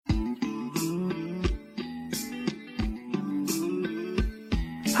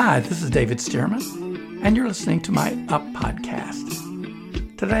Hi, this is David Stearman, and you're listening to my Up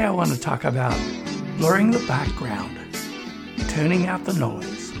podcast. Today I want to talk about blurring the background, tuning out the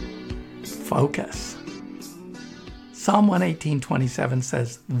noise, focus. Psalm 118:27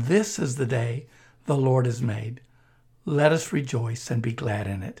 says, "This is the day the Lord has made. Let us rejoice and be glad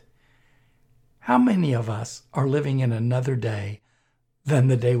in it." How many of us are living in another day than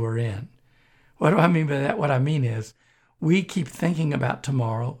the day we're in? What do I mean by that? What I mean is we keep thinking about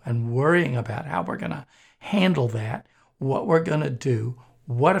tomorrow and worrying about how we're going to handle that, what we're going to do,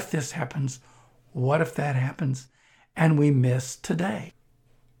 what if this happens, what if that happens, and we miss today.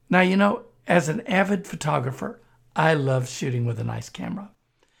 Now, as an avid photographer, I love shooting with a nice camera.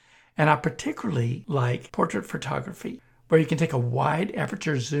 And I particularly like portrait photography, where you can take a wide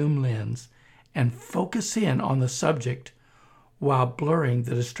aperture zoom lens and focus in on the subject while blurring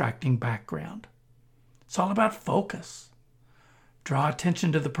the distracting background. It's all about focus. Draw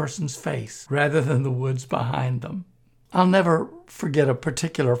attention to the person's face rather than the woods behind them. I'll never forget a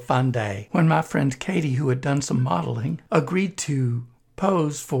particular fun day when my friend Katie, who had done some modeling, agreed to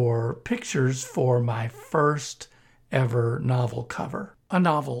pose for pictures for my first ever novel cover, a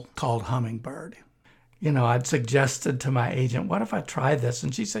novel called Hummingbird. I'd suggested to my agent, what if I try this?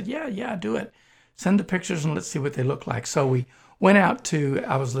 And she said, yeah, do it. Send the pictures and let's see what they look like. So we went out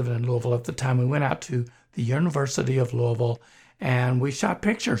I was living in Louisville at the time, we went out to the University of Louisville and we shot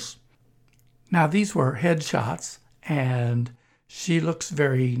pictures. Now these were headshots and she looks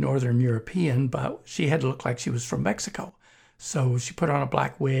very Northern European, but she had to look like she was from Mexico. So she put on a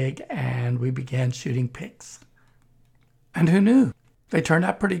black wig and we began shooting pics. And who knew? They turned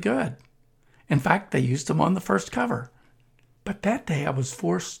out pretty good. In fact, they used them on the first cover. But that day I was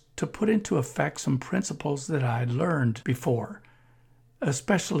forced to put into effect some principles that I had learned before,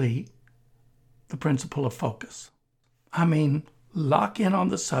 especially the principle of focus. Lock in on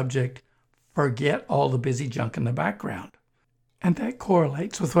the subject, forget all the busy junk in the background. And that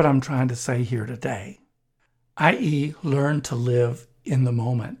correlates with what I'm trying to say here today, i.e., learn to live in the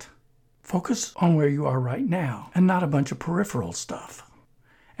moment. Focus on where you are right now and not a bunch of peripheral stuff.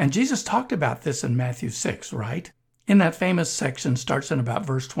 And Jesus talked about this in Matthew 6, right? In that famous section, starts in about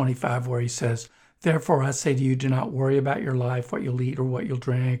verse 25, where he says, "Therefore I say to you, do not worry about your life, what you'll eat or what you'll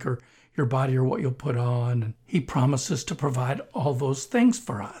drink, or your body or what you'll put on." And he promises to provide all those things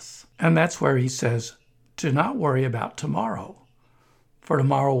for us. And that's where he says, do not worry about tomorrow, for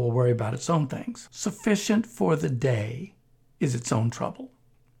tomorrow will worry about its own things. Sufficient for the day is its own trouble.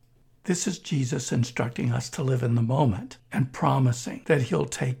 This is Jesus instructing us to live in the moment and promising that he'll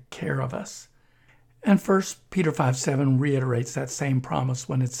take care of us. And 1 Peter 5:7 reiterates that same promise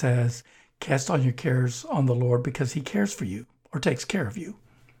when it says, "Cast all your cares on the Lord because he cares for you," or takes care of you.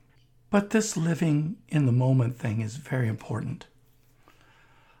 But this living in the moment thing is very important.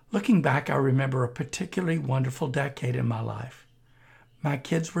 Looking back, I remember a particularly wonderful decade in my life. My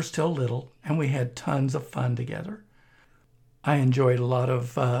kids were still little, and we had tons of fun together. I enjoyed a lot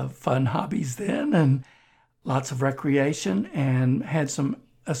of fun hobbies then and lots of recreation, and had some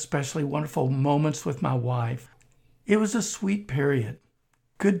especially wonderful moments with my wife. It was a sweet period.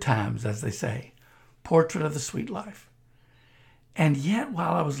 Good times, as they say. Portrait of the sweet life. And yet,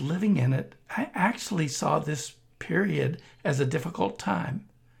 while I was living in it, I actually saw this period as a difficult time.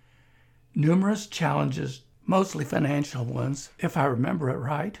 Numerous challenges, mostly financial ones, if I remember it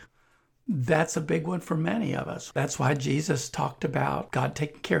right. That's a big one for many of us. That's why Jesus talked about God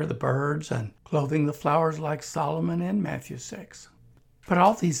taking care of the birds and clothing the flowers like Solomon in Matthew 6. But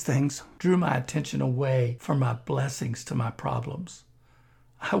all these things drew my attention away from my blessings to my problems.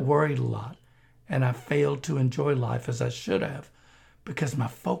 I worried a lot, and I failed to enjoy life as I should have because my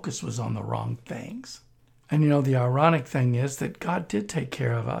focus was on the wrong things. And the ironic thing is that God did take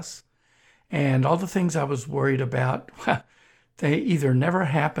care of us. And all the things I was worried about, they either never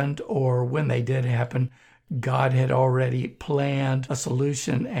happened, or when they did happen, God had already planned a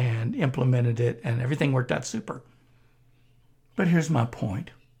solution and implemented it, and everything worked out super. But here's my point.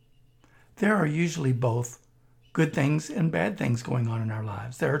 There are usually both good things and bad things going on in our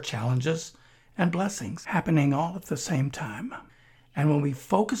lives. There are challenges and blessings happening all at the same time. And when we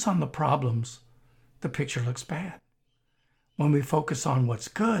focus on the problems, the picture looks bad. When we focus on what's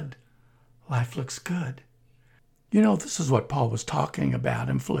good, life looks good. This is what Paul was talking about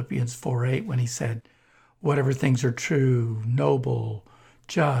in Philippians 4:8 when he said, "Whatever things are true, noble,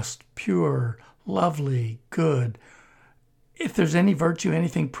 just, pure, lovely, good. If there's any virtue,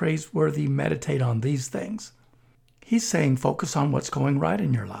 anything praiseworthy, meditate on these things." He's saying focus on what's going right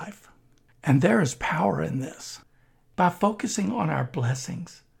in your life. And there is power in this. By focusing on our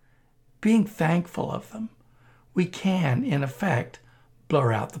blessings, being thankful of them, we can, in effect,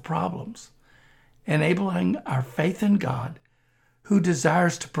 blur out the problems, enabling our faith in God, who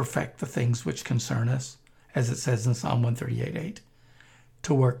desires to perfect the things which concern us, as it says in Psalm 138:8,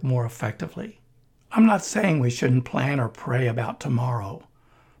 to work more effectively. I'm not saying we shouldn't plan or pray about tomorrow,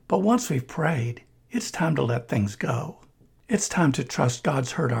 but once we've prayed, it's time to let things go. It's time to trust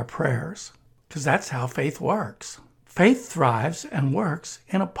God's heard our prayers, because that's how faith works. Faith thrives and works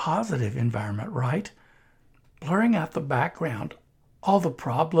in a positive environment, right? Blurring out the background, all the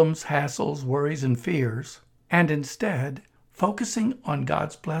problems, hassles, worries, and fears, and instead focusing on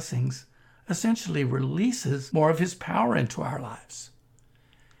God's blessings essentially releases more of His power into our lives.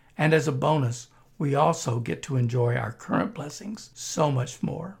 And as a bonus, we also get to enjoy our current blessings so much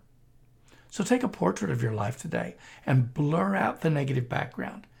more. So take a portrait of your life today and blur out the negative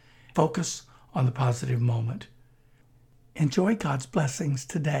background. Focus on the positive moment. Enjoy God's blessings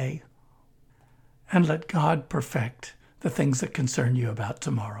today and let God perfect the things that concern you about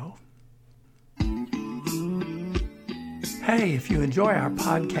tomorrow. Hey, if you enjoy our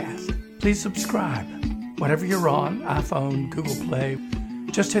podcast, please subscribe. Whatever you're on, iPhone, Google Play,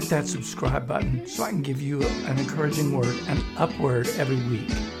 just hit that subscribe button so I can give you an encouraging word, an upward every week.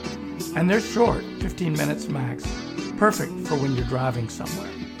 And they're short, 15 minutes max, perfect for when you're driving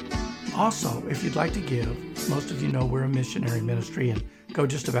somewhere. Also, if you'd like to give, most of you know we're a missionary ministry and go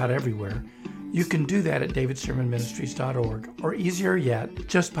just about everywhere. You can do that at davidsermonministries.org, or easier yet,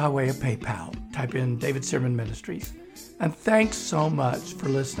 just by way of PayPal. Type in David Sermon Ministries. And thanks so much for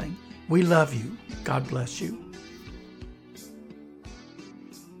listening. We love you. God bless you.